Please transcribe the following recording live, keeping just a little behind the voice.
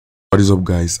What is up,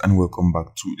 guys, and welcome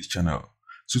back to the channel.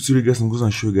 So today, guys, I'm going to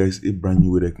show you guys a brand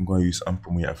new way that you can go and use and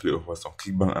promote your affiliate offers on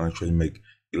Clickbank and actually make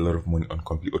a lot of money on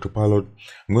complete autopilot.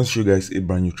 I'm going to show you guys a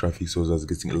brand new traffic source that's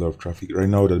getting a lot of traffic right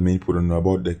now that many people don't know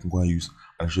about, that you can go and use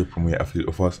and actually promote your affiliate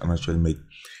offers and actually make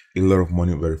a lot of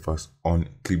money very fast on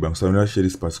Clickbank. So I'm going to share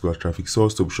this particular traffic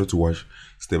source, so be sure to watch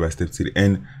step by step to the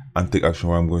end and take action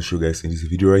what I'm going to show you guys in this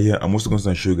video right here. I'm also going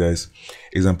to show you guys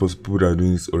examples of people that are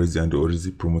doing this already and they're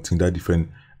already promoting that different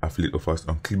affiliate offers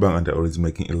on Clickbank and they're already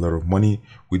making a lot of money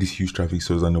with this huge traffic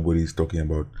source that nobody is talking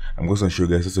about. I'm going to show you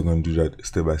guys how you're going to do that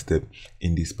step by step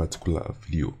in this particular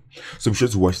video. So be sure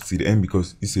to watch to the end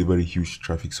because it's a very huge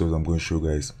traffic source I'm going to show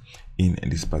you guys in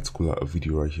this particular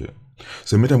video right here.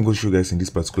 So I'm going to show you guys in this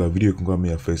particular video, you can go and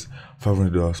make your first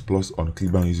 $500 plus on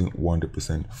Clickbank using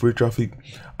 100% free traffic,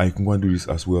 and you can go and do this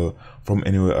as well from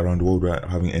anywhere around the world without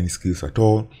having any skills at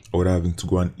all or without having to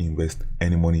go and invest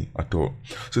any money at all.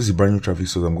 So it's a brand new traffic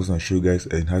source I'm going to show you guys,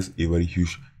 and it has a very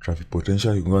huge traffic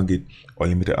potential. You can go and get a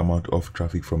limited amount of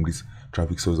traffic from this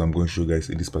traffic source I'm going to show you guys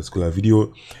in this particular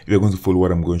video. If you're going to follow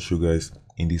what I'm going to show you guys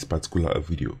in this particular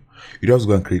video, you don't have to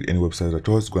go and create any website at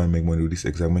all to go and make money with this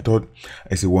exact method.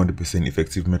 It's a 100%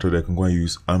 effective method that you can go and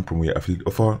use and promote your affiliate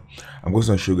offer. I'm going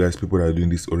to show you guys people that are doing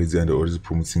this already and they're already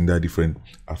promoting their different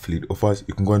affiliate offers.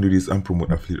 You can go and do this and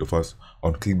promote affiliate offers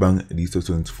on Clickbank,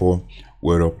 DISRUPTIVE,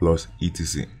 Weather Plus,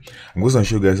 etc. I'm going to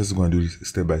show you guys how to go and do this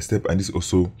step by step, and this is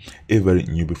also a very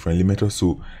newbie friendly method,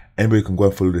 so anybody can go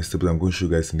and follow the steps I'm going to show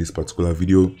you guys in this particular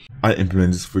video and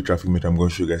implement this free traffic method I'm going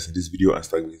to show you guys in this video and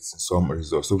start getting some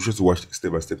results. So be sure to watch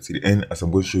step by step to the end as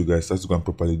I'm going to show you guys how to go and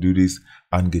properly do this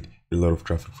and get a lot of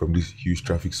traffic from this huge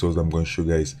traffic source I'm going to show you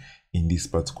guys in this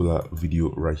particular video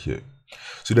right here.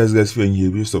 So that's, guys, if you're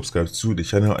new here, subscribe to the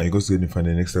channel and you're going to get notified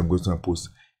the next time I'm going to post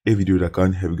a video that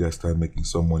can help you guys start making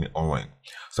some money online.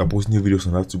 So I post new videos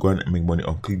on how to go and make money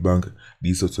on Clickbank,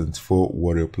 DISRUPTIVE,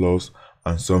 Warrior Plus,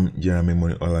 and some general make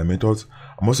money online methods.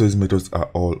 And most of these methods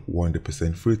are all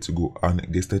 100% free to go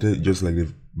and get started, just like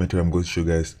the method I'm going to show you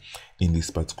guys in this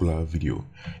particular video.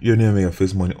 If you're new to make your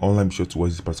first money online, be sure to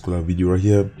watch this particular video right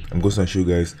here. I'm going to show you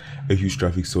guys a huge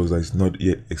traffic source that is not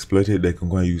yet exploited that you can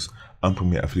go and use and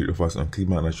promote affiliate offers on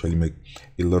Clickbank and actually make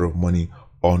a lot of money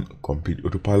on complete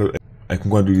autopilot. I can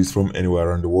go and do this from anywhere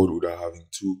around the world without having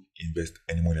to invest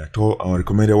any money at all. I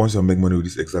recommend that once you make money with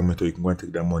this exact method, you can go and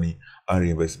take that money and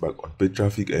reinvest back on paid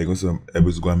traffic, and you're going to be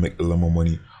able to go and make a lot more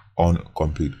money on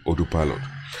complete autopilot.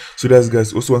 So that's,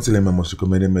 guys, also want to learn my most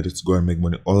recommended method to go and make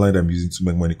money online that I'm using to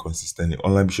make money consistently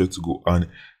online. Be sure to go and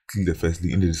click the first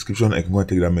link in the description. I can go and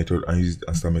take that method and use it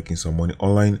and start making some money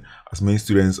online, as many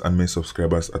students and many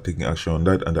subscribers are taking action on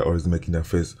that and they're already making their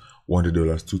first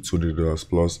 $100 to $200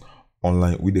 plus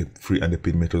online with the free and the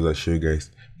paid methods I show you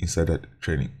guys inside that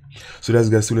training. So that's,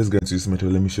 guys, so let's get into this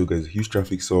method. Let me show you guys a huge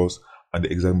traffic source and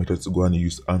the exact method to go and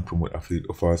use and promote affiliate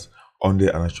offers on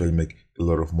there and actually make a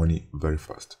lot of money very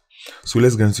fast. So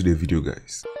let's get into the video,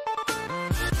 guys.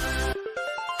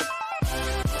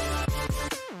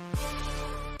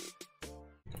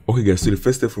 Okay, guys, so the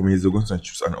first step for me is you're going to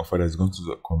choose an offer that's going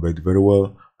to convert very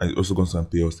well, and it's also going to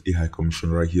pay us a high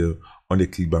commission right here on the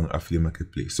Clickbank affiliate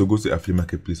marketplace. So go to the affiliate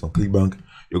marketplace on Clickbank.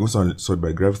 You're going to sort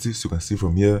by gravity, so you can see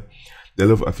from here the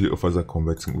lot of affiliate offers are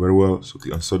converting very well. So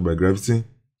click on sort by gravity.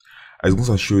 I'm going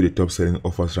to show you the top selling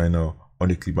offers right now on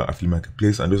the Clickbank affiliate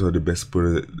marketplace, and those are the best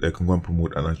products that I can go and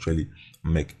promote and actually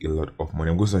make a lot of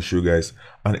money. I'm going to show you guys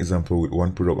an example with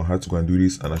one product on how to go and do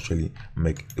this and actually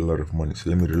make a lot of money.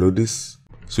 So let me reload this.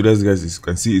 So that's, guys, as you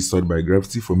can see, it's sorted by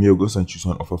gravity. From here, we're going to choose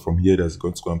one offer from here that's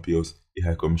going to go and pay us a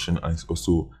high commission, and it's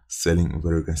also selling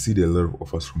very well. You can see there are a lot of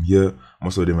offers from here.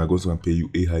 Most of them are going to pay you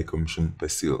a high commission per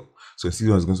sale. So you see,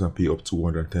 this one is going to pay up to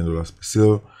 $110 per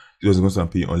sale. This one is going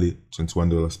to pay only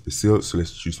 $21 per sale. So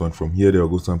let's choose one from here that we're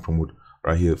going to promote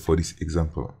right here for this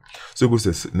example. So go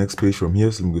to the next page from here.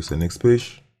 So let me go to the next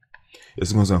page. You're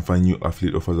going to find new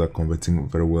affiliate offers that are converting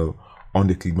very well on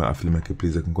the Clickbank affiliate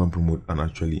marketplace that can go and promote and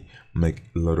actually make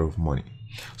a lot of money.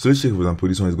 So let's check, for example,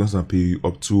 this one is going to pay you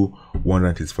up to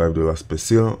 $135 per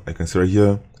sale. I can see right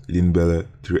here, Lean Bella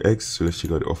 3x. So let's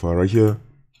check out the offer right here. And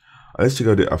let's check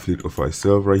out the affiliate offer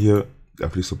itself right here, the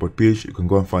affiliate support page. You can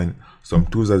go and find some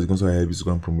tools that are going to help you to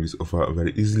go and promote this offer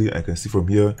very easily. I can see from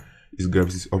here, its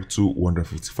gravity is up to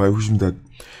 155, which means that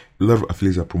a lot of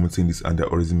affiliates are promoting this and they're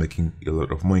already making a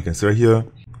lot of money. You can see right here,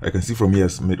 I can see from here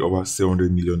it's made over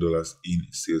 $700 million in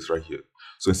sales right here.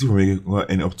 So you can see from here, you can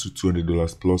earn up to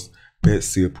 $200 plus per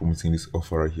sale promoting this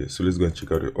offer right here. So let's go and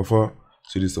check out the offer.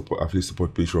 So this affiliate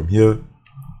support page from here.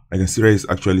 I can see that it's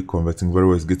actually converting very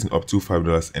well. It's getting up to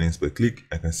 $5 earnings per click.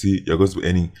 I can see you're going to be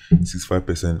earning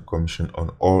 65% commission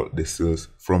on all the sales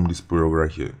from this product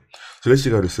right here. So let's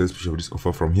check out the sales page of this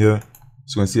offer from here.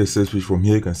 So you can see a sales page from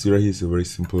here. You can see right here it's a very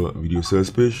simple video sales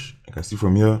page. You can see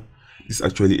from here, this is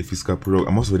actually a physical product,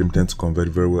 and most of them tend to convert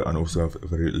very well and also have a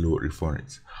very low refund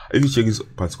rate. If you check this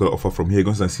particular offer from here, you're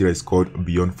going to see that it's called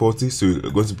Beyond 40. So you're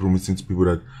going to be promoting to people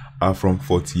that are from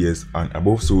 40 years and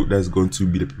above. So that's going to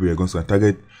be the people you're going to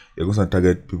target. You're going to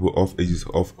target people of ages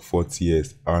of 40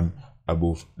 years and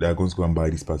above that are going to go and buy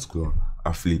this particular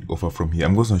affiliate offer from here.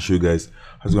 I'm going to show you guys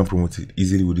how to go and promote it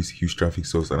easily with this huge traffic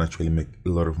source and actually make a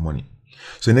lot of money.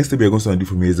 So the next step you're going to do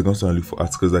from here is you're going to look for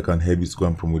articles that can help you to go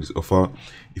and promote this offer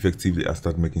effectively and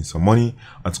start making some money.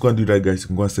 And to go and do that, guys, you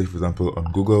can go and search, for example,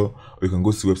 on Google, or you can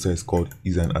go to websites called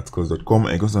easyarticles.com, and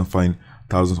you're going to find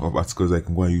thousands of articles that you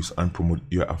can go and use and promote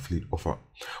your affiliate offer.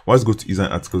 Once you go to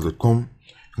easyarticles.com,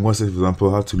 you can go and search, for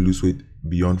example, how to lose weight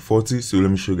beyond 40. So let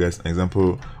me show you guys an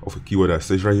example of a keyword I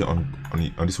searched right here on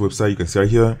this website. You can see right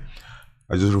here,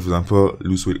 I just wrote, for example,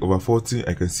 lose weight over 40.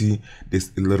 I can see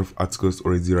there's a lot of articles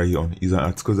already right here on Easy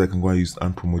Articles that I can go and use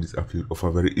and promote this affiliate offer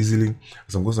very easily.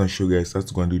 So I'm going to show you guys how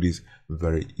to go and do this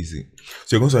very easy.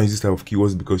 So you're going to use this type of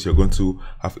keywords because you're going to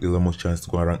have a lot more chance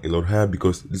to go and rank a lot higher,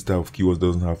 because this type of keywords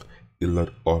doesn't have a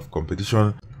lot of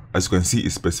competition. As you can see,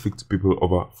 it's specific to people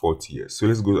over 40 years. So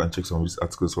let's go and check some of these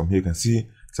articles from here. You can see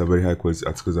it's a very high quality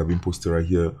articles that have been posted right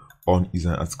here on Easy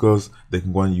Articles. They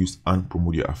can go and use and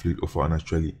promote your affiliate offer and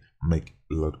actually make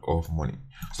a lot of money.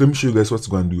 So let me show you guys what to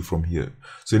go and do from here.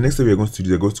 So the next step we're going to do,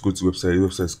 you're going to go to website. The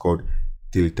website is called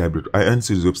teletype.in.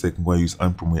 So this website you can go and use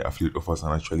and promote your affiliate offers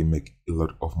and actually make a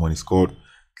lot of money. It's called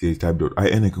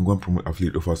teletype.in. You can go and promote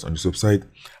affiliate offers on this website.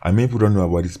 And many people don't know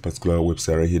about this particular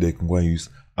website right here. They can go and use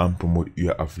and promote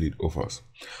your affiliate offers.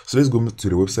 So let's go to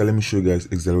the website. Let me show you guys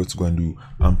exactly what to go and do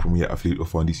and promote your affiliate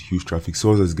offer on this huge traffic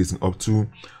source that's getting up to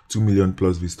 2 million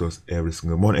plus visitors every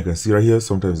single month. I can see right here,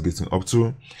 sometimes getting up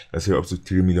to, let's say, up to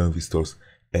 3 million visitors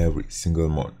every single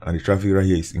month, and the traffic right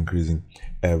here is increasing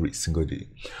every single day.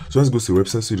 So let's go to the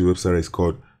website. So the website is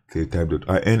called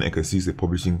teletype.in. I can see it's a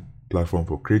publishing platform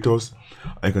for creators.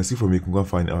 I can see from here you can go and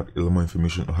find out a lot more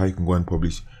information on how you can go and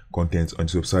publish content on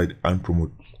this website and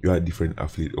promote your different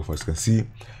affiliate offers. You can see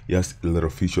it has a lot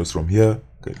of features from here.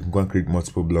 Okay, you can go and create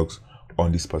multiple blogs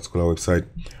on this particular website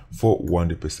for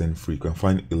 100% free. You can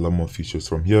find a lot more features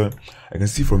from here. I can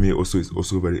see from here also it's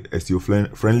also very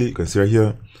SEO friendly. You can see right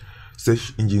here,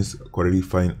 search engines correctly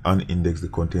find and index the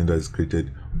content that is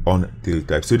created on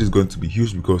Teletype. So it is going to be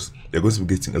huge because you're going to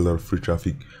be getting a lot of free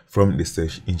traffic from the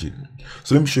search engine.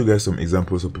 So let me show you guys some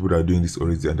examples of people that are doing this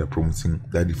already and they're promoting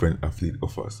their different affiliate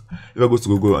offers. If I go to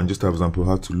Google and just have example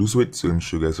how to lose weight, so let me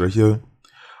show you guys right here.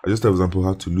 I just have example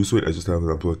how to lose weight. I just have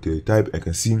example of Teletype. I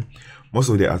can see most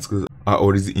of the articles are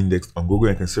already indexed on Google.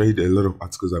 I can see right here a lot of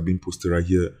articles are being posted right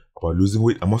here about losing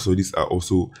weight, and most of these are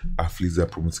also affiliates that are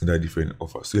promoting their different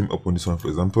offers. So let me open this one, for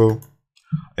example.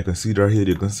 I can see right here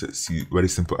they're going to see very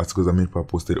simple articles that many people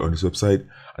posted on this website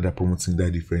and they're promoting their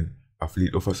different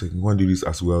affiliate offers. So you can go and do this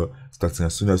as well, starting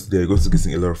as soon as today. You're going to be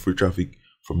getting a lot of free traffic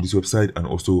from this website and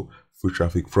also free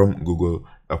traffic from Google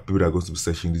of people that are going to be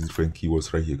searching these different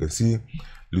keywords right here. You can see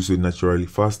lose weight naturally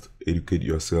fast, educate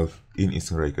yourself in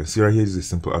Instagram. You can see right here this is a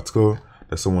simple article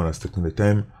that someone has taken the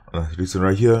time and has written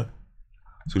right here.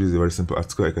 So this is a very simple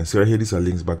article. I can see right here these are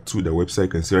links back to the website. You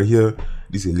can see right here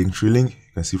this is a Linktree link.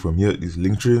 You can see from here this is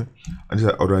Linktree, and these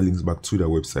are other links back to the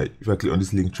website. If I click on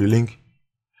this Linktree link,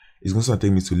 it's going to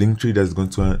take me to Linktree. That's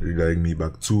going to redirect me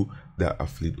back to the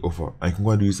affiliate offer. I can go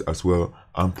and do this as well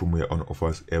and promote your own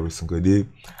offers every single day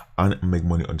and make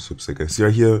money on this website. You can see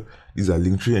right here these are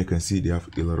Linktree. I can see they have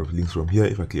a lot of links from here.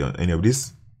 If I click on any of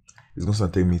this, it's going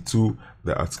to take me to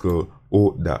the article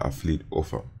or the affiliate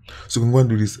offer. So you can go and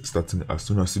do this starting as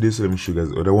soon as today. So let me show you guys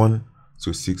the other one.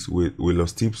 So 6 weight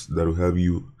loss tips that will help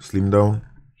you slim down.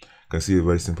 You can see a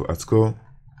very simple article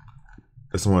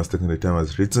that someone has taken the time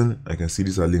has written. I can see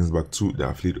these are links back to the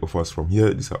affiliate offers from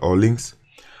here. These are all links.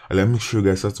 And let me show you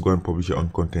guys how to go and publish your own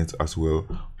content as well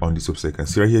on this website. You can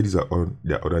see right here these are all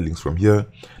the other links from here.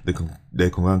 They can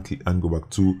go and click and go back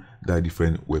to their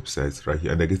different websites right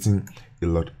here, and they're getting a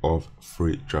lot of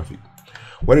free traffic.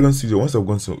 What I'm going to do once I've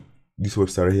gone to this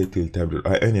website right here,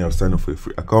 teletype.in, I've signed up for a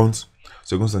free account.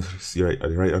 So you're going to see right at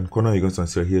the right hand corner, you're going to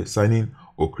see right here, sign in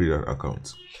or create an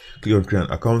account. Click on create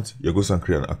an account. You're going to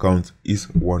create an account is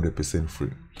 100% free.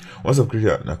 Once I've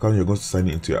created an account, you're going to sign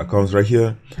in into your account right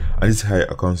here, and this is how your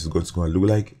account is going to go and look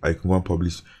like. I can go and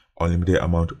publish unlimited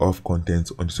amount of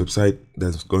content on this website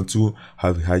that's going to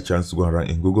have a high chance to go and rank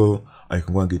in Google, and you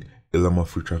can go and get a lot more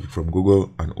free traffic from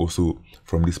Google and also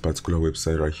from this particular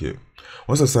website right here.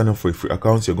 Once I sign up for a free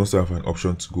account, you're going to have an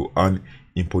option to go and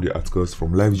import the articles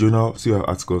from LiveJournal. So you have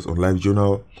articles on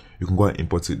LiveJournal, you can go and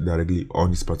import it directly on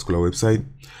this particular website.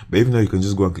 But even though you can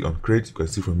just go and click on create, you can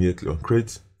see from here, click on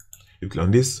create. You click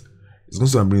on this, it's going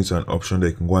to bring you to an option that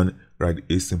you can go and write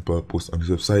a simple post on this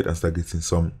website and start getting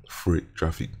some free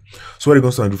traffic. So what you're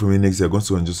going to do for me next, you're going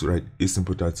to just write a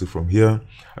simple title from here.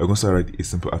 I'm going to write a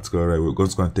simple article, right? We're going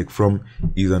to go and take from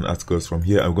is an articles from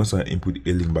here. I'm going to input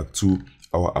a link back to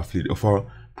our affiliate offer,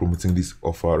 promoting this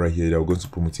offer right here that we're going to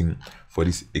promoting for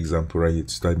this example right here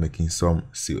to start making some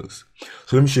sales.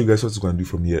 So let me show you guys what you can do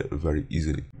from here very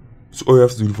easily. So all you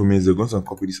have to do for me is you're going to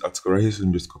copy this article right here. So let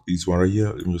me just copy this one right here.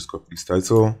 Let me just copy this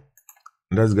title.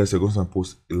 And that's, guys, you're going to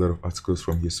post a lot of articles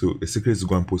from here. So the secret is to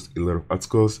go and post a lot of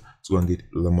articles to go and get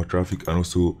a lot more traffic and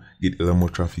also get a lot more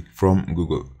traffic from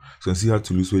Google. So you can see how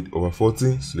to lose weight over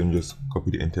 40. So let me just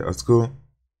copy the entire article.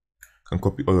 Can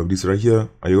copy all of this right here.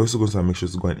 And you're also going to make sure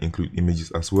to go and include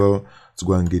images as well to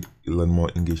go and get a lot more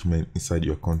engagement inside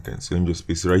your content. So let me just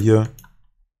paste it right here.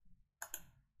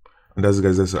 And that's,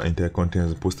 guys, that's our entire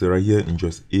content posted right here in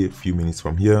just a few minutes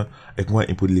from here. I can go and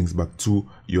input links back to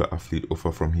your affiliate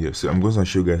offer from here. So I'm going to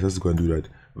show you guys how to go and do that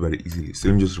very easily. So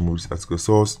let me just remove this article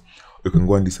source. You can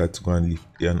go and decide to go and leave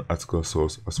an article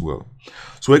source as well.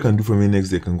 So what you can do for me next,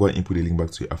 you can go and input a link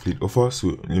back to your affiliate offer. So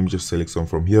let me just select some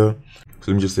from here.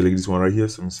 So let me just select this one right here.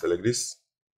 So let me select this.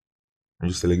 And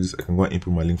just select this. I can go and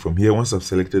input my link from here. Once I've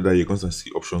selected that, you're going to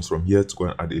see options from here to go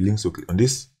and add a link. So click on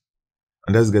this.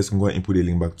 And that's, guys, can go and input a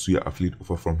link back to your affiliate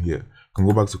offer from here. You can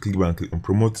go back to Clickbank and click on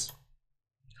promote.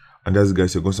 And that's,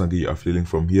 guys, you're going to get your affiliate link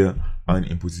from here and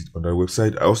input it on that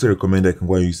website. I also recommend that you can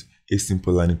go and use a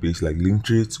simple landing page like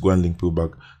Linktree to go and link people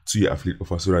back to your affiliate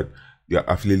offer so that your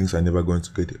affiliate links are never going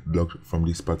to get blocked from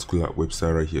this particular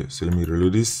website right here. So let me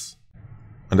reload this.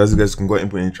 And that's, guys, you can go and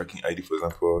input any tracking ID, for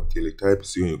example, teletype.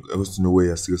 So you're going to know where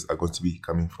your sales are going to be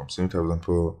coming from. So for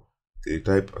example,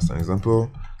 teletype as an example,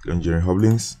 click on generate hub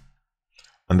links.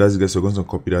 And that's, guys, you're going to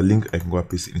copy that link. I can go and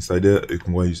paste it inside there. You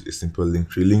can go and use a simple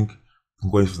Linktree link. You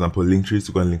can go and use, for example, Linktree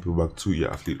to go and link people back to your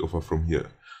affiliate offer from here.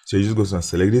 So you just go and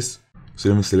select this. So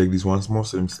let me select this once more.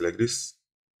 So let me select this.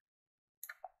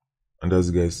 And that's,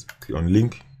 guys, click on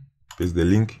link, paste the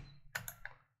link,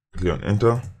 click on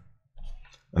enter.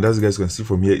 And that's, guys, you can see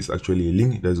from here, it's actually a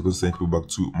link that is going to send people back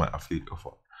to my affiliate offer.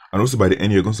 And also by the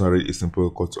end, you're going to write a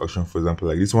simple call to action, for example,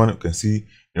 like this one. You can see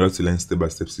in order to learn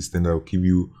step-by-step system that will keep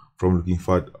you from looking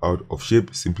fat out of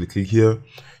shape, simply click here.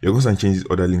 You're going to change this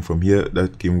other link from here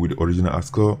that came with the original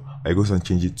article. I'm going to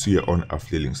change it to your own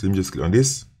affiliate link. So let me just click on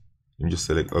this. Let me just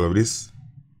select all of this.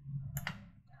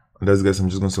 And that's, guys, I'm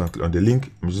just going to click on the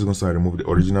link. I'm just going to remove the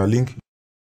original link.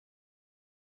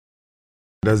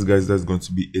 That's, guys, that's going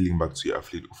to be a link back to your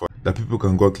affiliate offer that people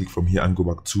can go click from here and go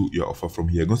back to your offer from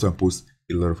here. You're going to post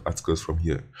a lot of articles from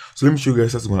here. So let me show you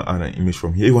guys how to go and add an image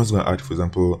from here. If you want to go and add, for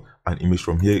example, an image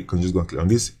from here, you can just go and click on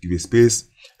this, give it a space.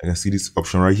 I can see this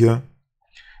option right here.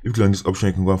 If you click on this option,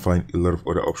 you can go and find a lot of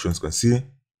other options. You can see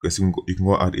you can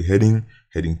go and add a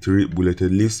heading 3,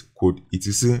 bulleted list, quote,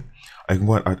 etc. I can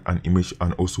go and add an image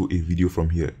and also a video from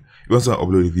here. If you want to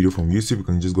upload a video from YouTube, you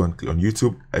can just go and click on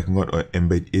YouTube. I can go and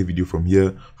embed a video from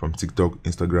here, from TikTok,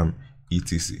 Instagram,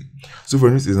 etc. So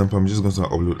for this example, I'm just going to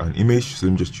upload an image. So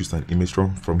let me just choose an image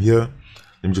from here.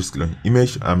 Let me just click on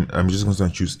image. I'm just going to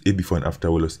choose a before and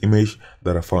after weight loss image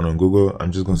that I found on Google.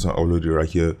 I'm just going to upload it right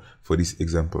here for this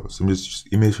example. So I'm just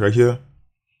choose image right here.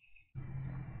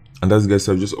 And that's, guys,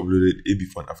 I've just uploaded a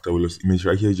before and after weight loss image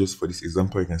right here just for this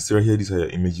example. You can see right here, these are your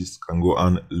images. You can go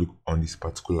and look on this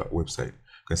particular website.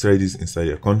 You can see this inside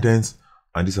your contents,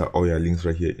 and these are all your links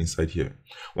right here inside here.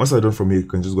 Once I'm done from here, you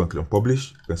can just go and click on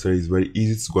publish. You can see it's very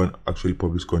easy to go and actually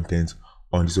publish content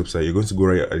on this website. You're going to go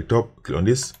right at the top, click on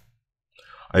this.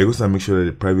 And you're going to make sure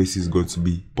that the privacy is going to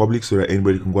be public so that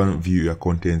anybody can go and view your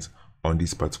content on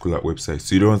this particular website.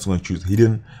 So you don't want to go and choose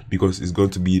hidden because it's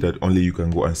going to be that only you can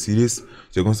go and see this. So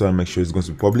you're going to make sure it's going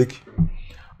to be public,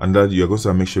 and that you're going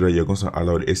to make sure that you're going to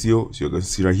allow the SEO. So you're going to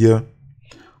see right here,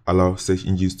 allow search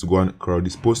engines to go and crawl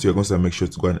this post. You're going to make sure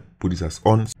to go and put this as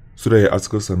on so that your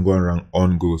articles can go and rank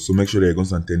on Google. So make sure that you're going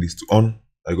to turn this to on.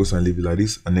 I'm going to leave it like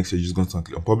this, and next you're just going to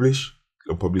click on publish.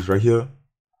 Click on publish right here.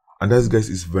 And that's, guys,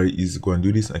 it's very easy to go and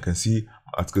do this. I can see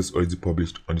my articles already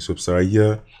published on this website right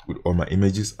here with all my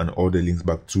images and all the links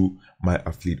back to my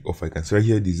affiliate offer. I can see right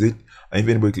here, this is it. And if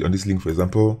anybody click on this link, for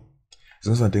example, It's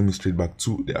also going to take me straight back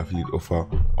to the affiliate offer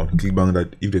on Clickbank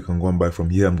that if they can go and buy from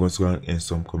here, I'm going to go and earn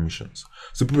some commissions.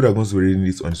 So people that are going to be reading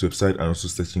this on this website and also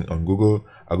searching on Google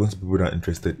are going to be people that are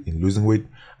interested in losing weight.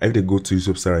 And if they go to this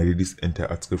website and read this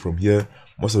entire article from here,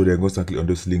 most of them are going to click on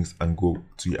those links and go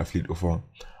to your affiliate offer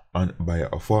and buy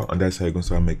your offer, and that's how you're going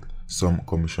to make some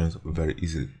commissions very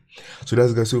easily. So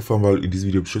that's guys, so found value in this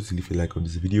video. Be sure to leave a like on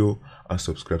this video and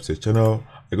subscribe to the channel.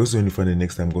 I guess when you find the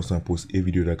next time I'm going to post a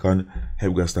video that can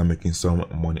help guys start making some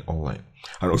money online.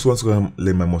 And also want to go and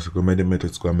learn my most recommended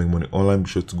methods to go and make money online, be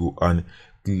sure to go and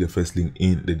click the first link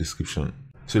in the description.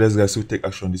 So that's guys, so take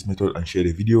action on this method and share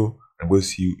the video, and we'll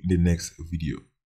see you in the next video.